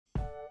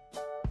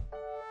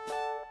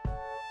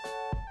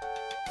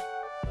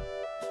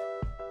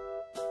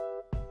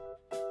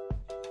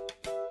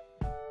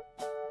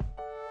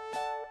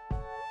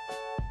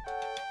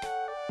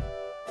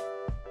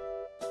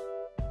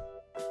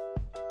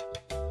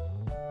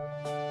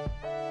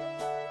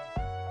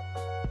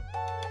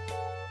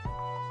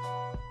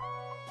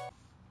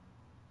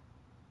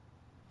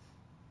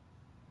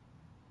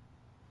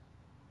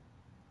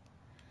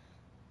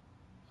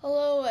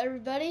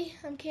everybody,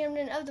 I'm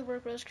Camden of the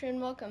Work Rose Crew, and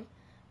welcome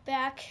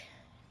back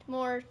to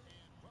more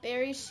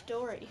Barry's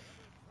story.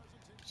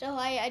 So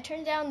I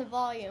turned down the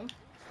volume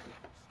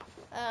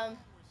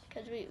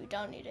because we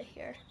don't need to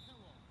hear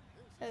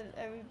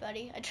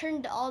everybody. I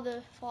turned all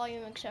the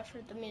volume except for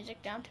the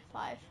music down to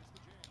 5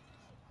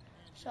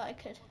 so I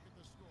could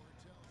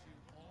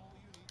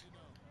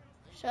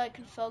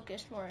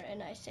focus more,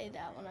 and I say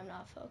that when I'm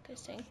not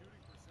focusing.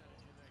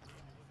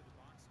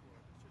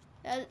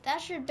 That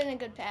should have been a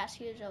good pass.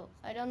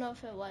 I don't know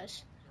if it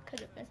was.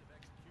 Could have been.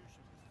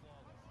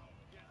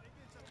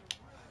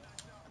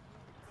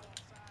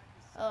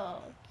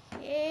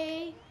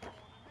 Okay.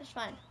 That's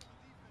fine.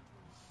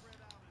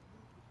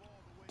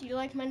 Do you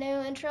like my new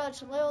intro?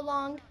 It's a little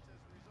long,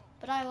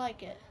 but I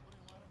like it.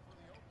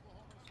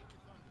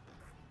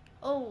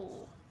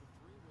 Oh.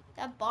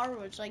 That bar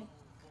was like a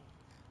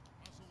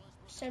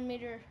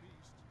centimeter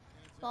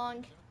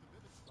long,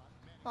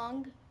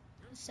 a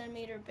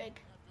centimeter big.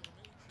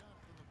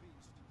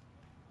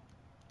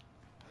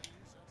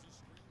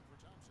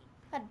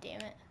 God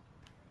damn it.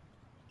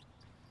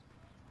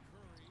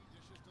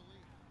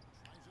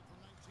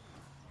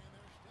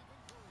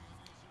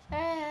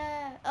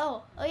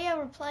 Oh yeah,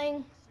 we're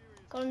playing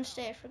Golden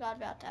State. I forgot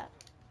about that.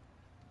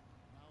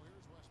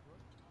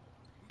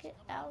 Get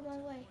out of my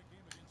way.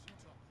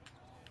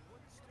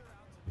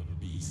 The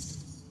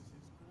Beast.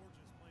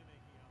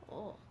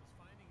 Oh.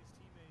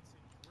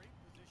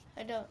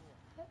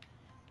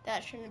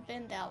 That shouldn't have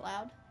been that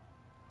loud.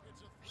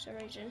 For some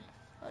reason.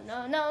 Oh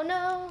no, no,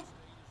 no!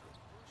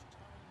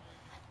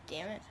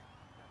 Damn it.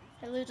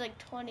 I lose like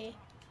 20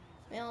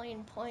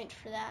 million points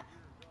for that.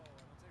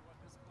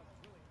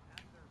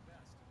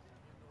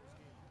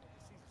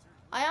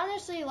 I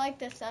honestly like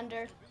the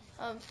Thunder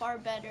far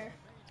better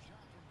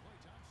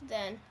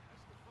than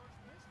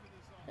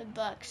the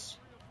Bucks.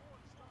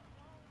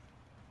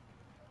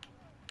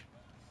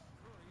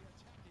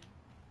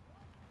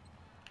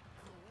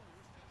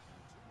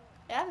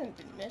 They haven't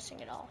been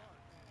missing at all.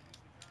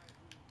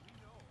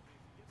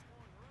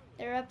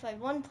 They're up by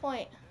 1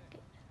 point.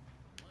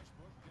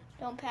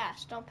 Don't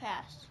pass, don't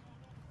pass.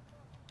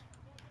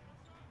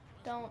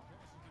 Don't.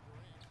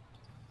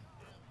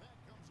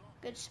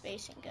 Good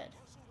spacing, good.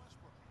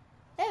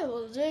 That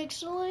was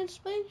excellent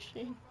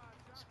spacing.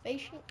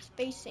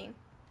 Spacing.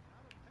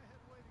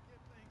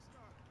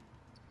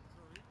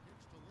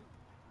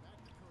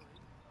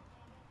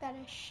 Got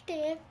a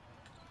stiff.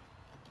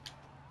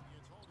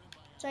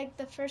 It's like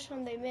the first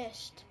one they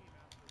missed.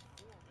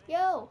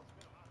 Yo,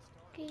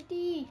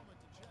 KD,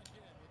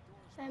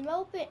 I'm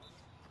open.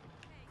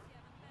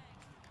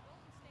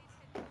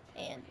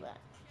 And what?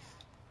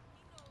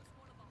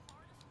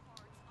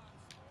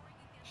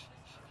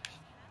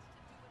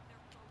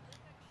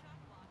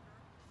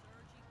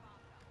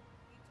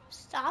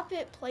 Stop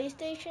it,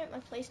 PlayStation. My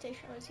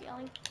PlayStation was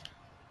yelling.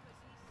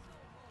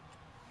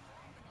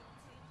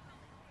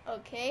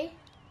 Okay.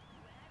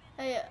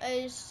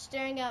 I was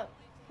staring at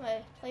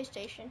my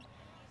PlayStation.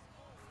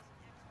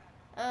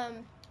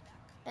 And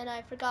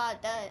I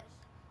forgot that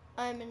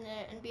I'm in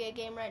an NBA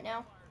game right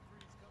now.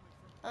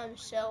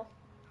 So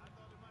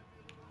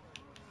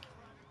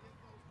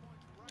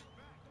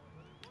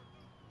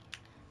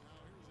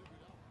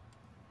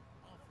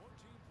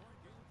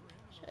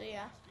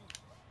yeah.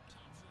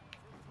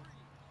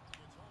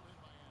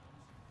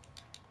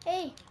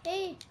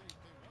 Hey.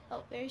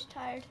 Oh, Barry's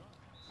tired.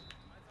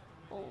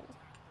 Oh.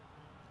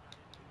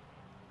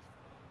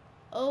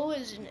 O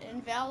is an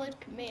invalid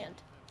command.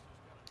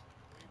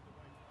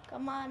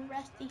 Come on,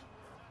 Rusty.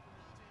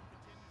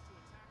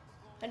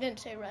 I didn't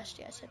say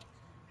Rusty, I said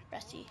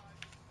Rusty.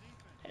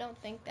 I don't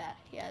think that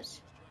he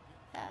has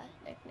that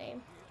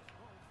nickname.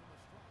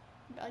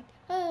 Like,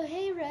 oh,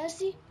 hey,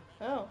 Rusty.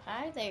 Oh,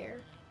 hi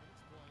there,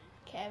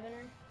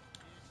 Kevin.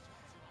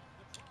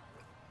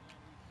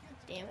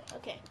 Damn it,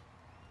 okay.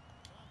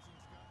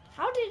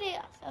 How did it,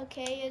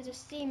 okay, it's a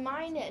C-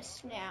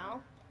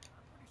 now.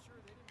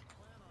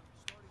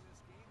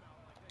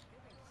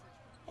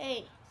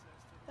 Hey,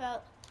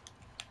 well,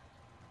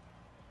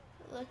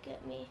 look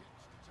at me.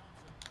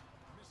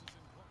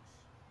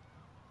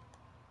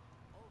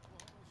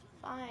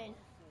 Fine.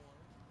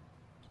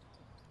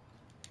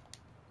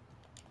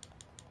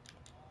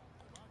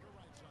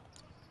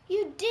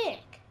 You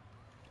dick.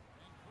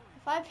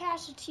 If I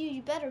pass it to you,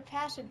 you better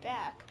pass it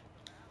back.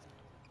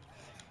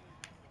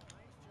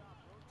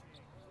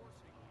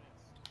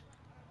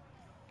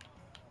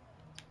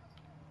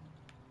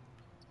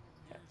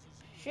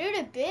 Shoot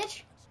it,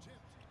 bitch.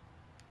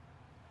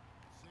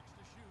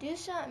 Do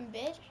something,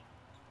 bitch.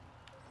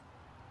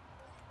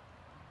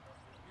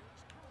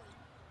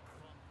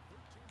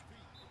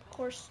 Of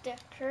course,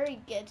 Steph Curry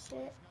gets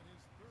it.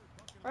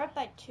 We're up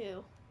by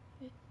 2.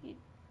 You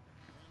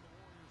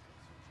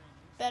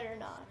better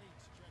not.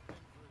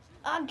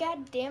 Oh,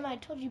 god damn, I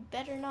told you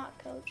better not,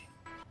 coach.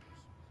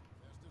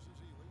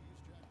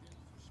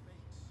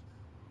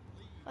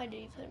 Why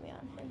did you put me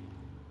on him?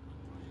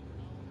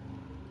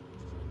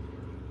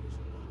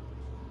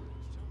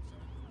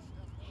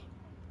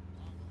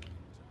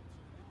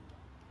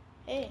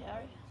 Hey, how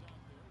are you?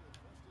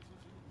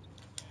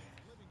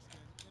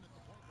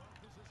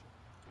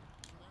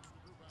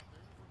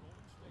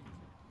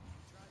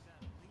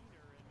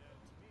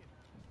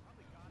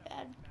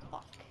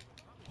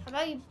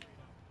 about you?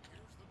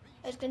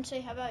 I was gonna say,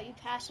 how about you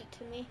pass it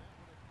to me?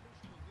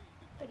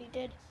 But he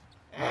did.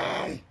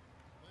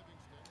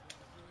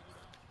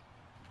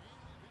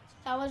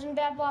 That wasn't a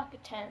bad block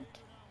attempt.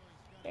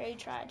 Barry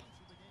tried.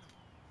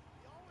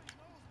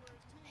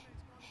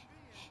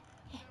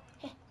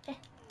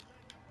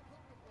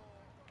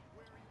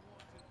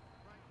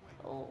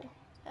 Oh,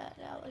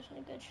 that wasn't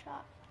a good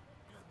shot.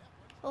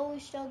 Oh, we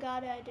still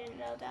got it. I didn't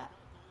know that.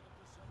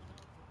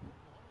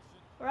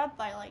 We're up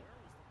by like,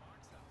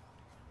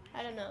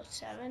 I don't know,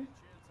 7.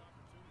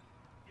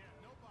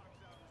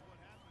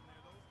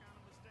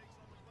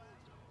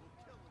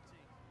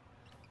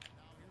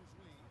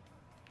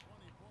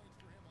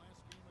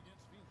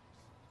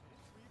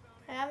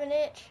 I have an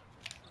itch.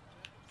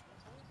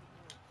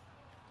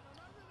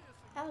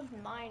 That was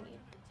mine, you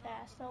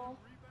asshole.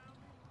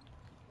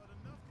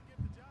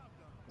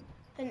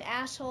 An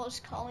asshole is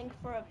calling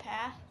for a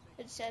pass.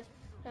 It said,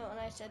 no, when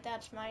I said,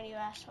 that's mine, you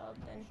asshole,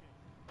 then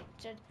it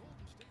said,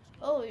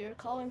 oh, you're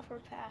calling for a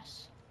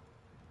pass.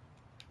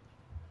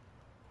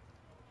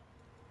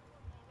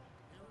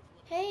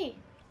 Hey.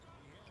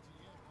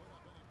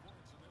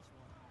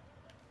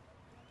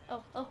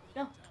 Oh,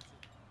 no.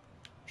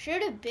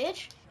 Shoot it,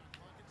 bitch.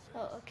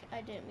 Oh, okay,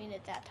 I didn't mean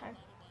it that time.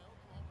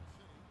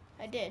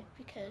 I did,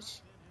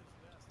 because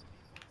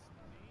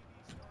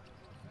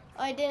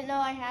I didn't know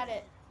I had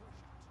it.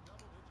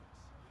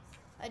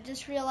 I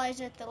just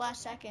realized at the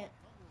last second.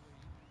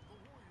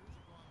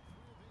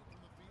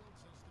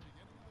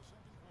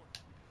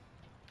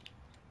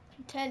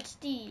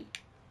 Intensity.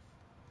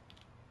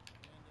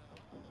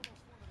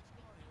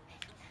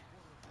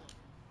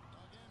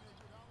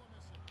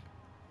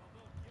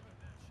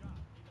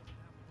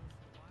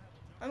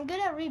 I'm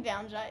good at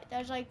rebounds.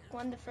 That's like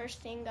one of the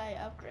first things I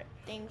upgraded.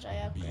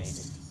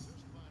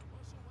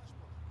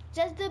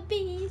 Just the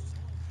beast.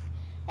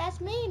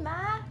 That's me,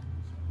 Ma.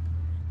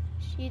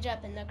 She's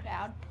up in the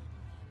crowd.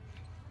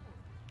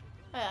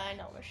 I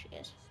know where she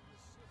is.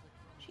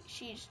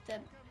 She's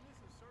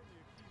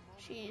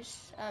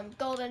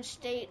Golden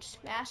State's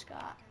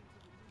mascot.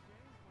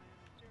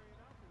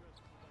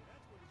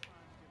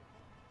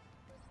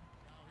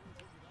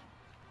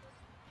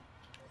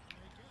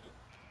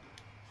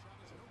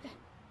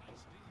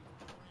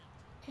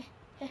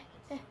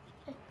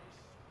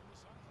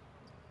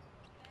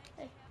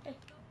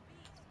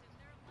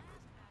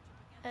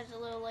 That's a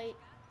little late.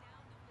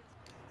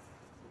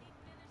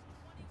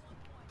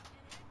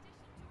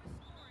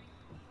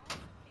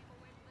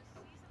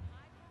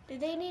 Do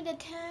they need a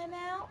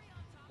timeout?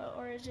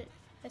 Or is it?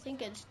 I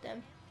think it's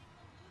them.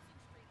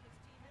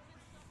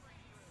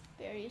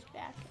 Barry's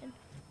back in.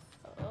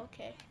 Oh,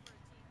 okay.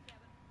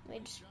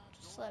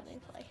 Just let me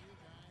play.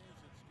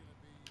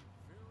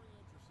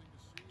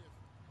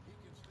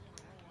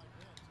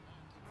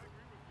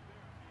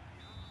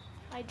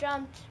 I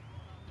jumped.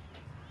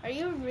 Are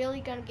you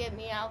really gonna get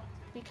me out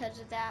because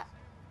of that?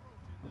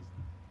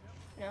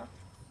 No.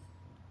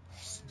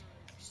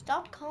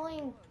 Stop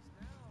calling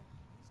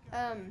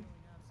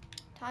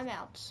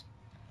timeouts.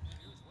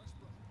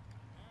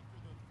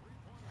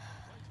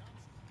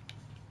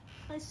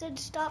 I said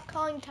stop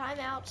calling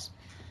timeouts,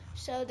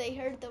 so they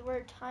heard the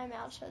word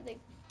timeout, so they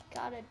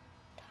got a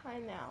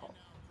timeout.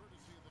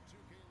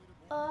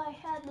 I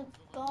had the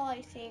ball,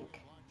 I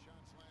think.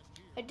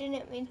 I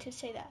didn't mean to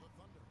say that.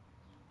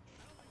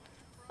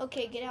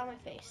 Okay, get out of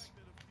my face.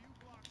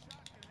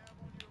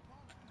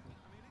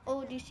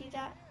 Oh, do you see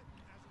that?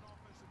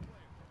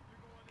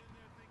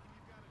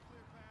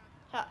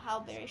 How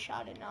Barry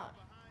shot it, not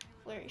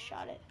where he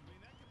shot it.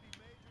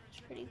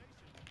 It's pretty.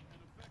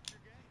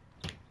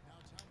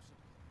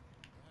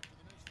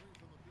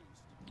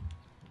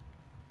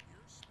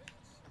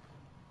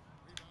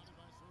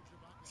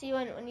 See,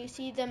 when you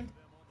see them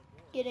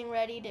getting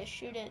ready to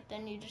shoot it,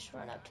 then you just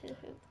run up to the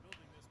hoop.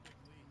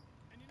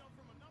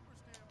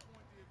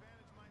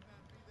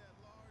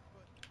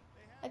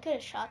 I could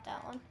have shot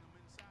that one.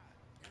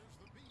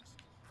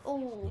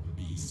 Oh,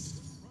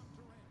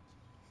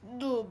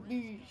 the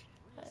beast.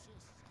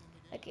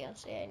 I can't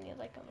say. I need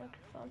like a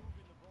microphone.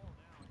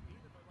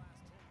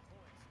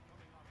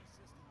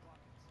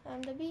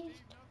 I'm the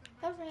beast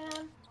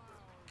around.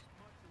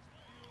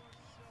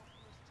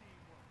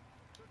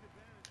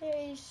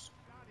 Barry's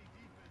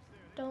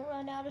don't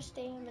run out of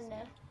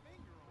stamina.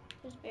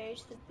 Because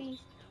Barry's the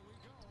beast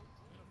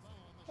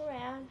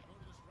around.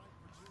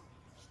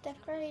 Steph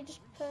Curry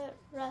just put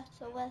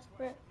Russell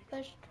Westbrook,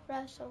 pushed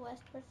Russell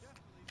Westbrook.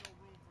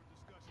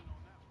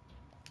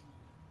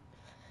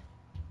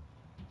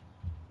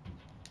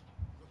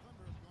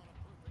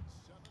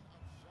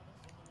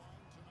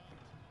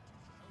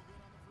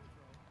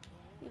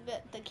 You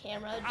bet the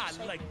camera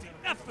just I like the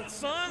effort,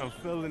 son. I'm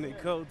feeling it,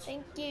 coach.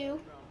 Thank you.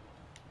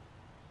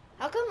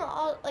 How come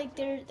all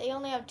they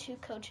only have 2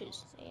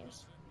 coaches'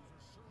 names?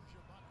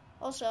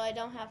 Also, I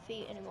don't have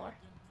feet anymore.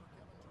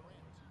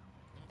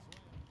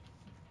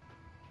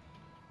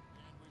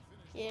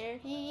 Here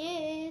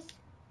he is.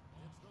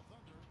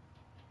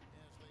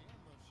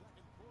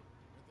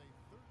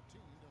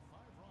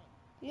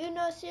 You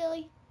know,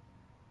 silly.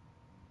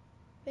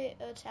 Wait,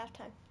 oh, it's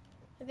halftime.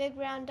 The big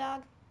brown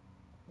dog.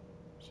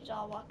 She's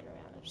all walking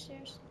around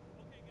upstairs.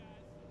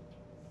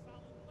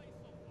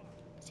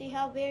 See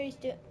how Barry's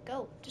doing.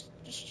 Go.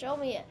 Just show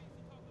me it.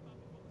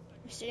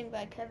 I'm sitting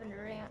by Kevin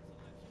Durant.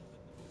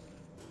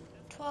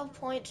 12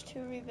 points,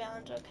 2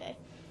 rebounds. Okay.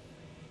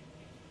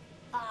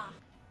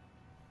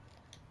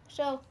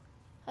 So,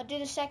 I'll do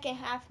the second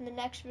half in the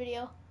next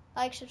video.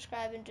 Like,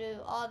 subscribe, and do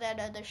all that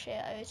other shit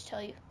I always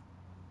tell you.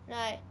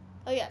 Night.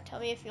 Oh yeah,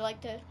 tell me if you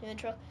like the new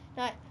intro.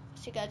 Night.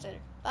 See you guys later.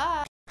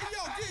 Bye. Hey, yo,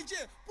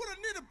 DJ, put a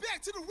nigga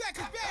back to the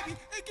record, baby,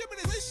 and give me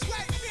this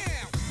right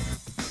now.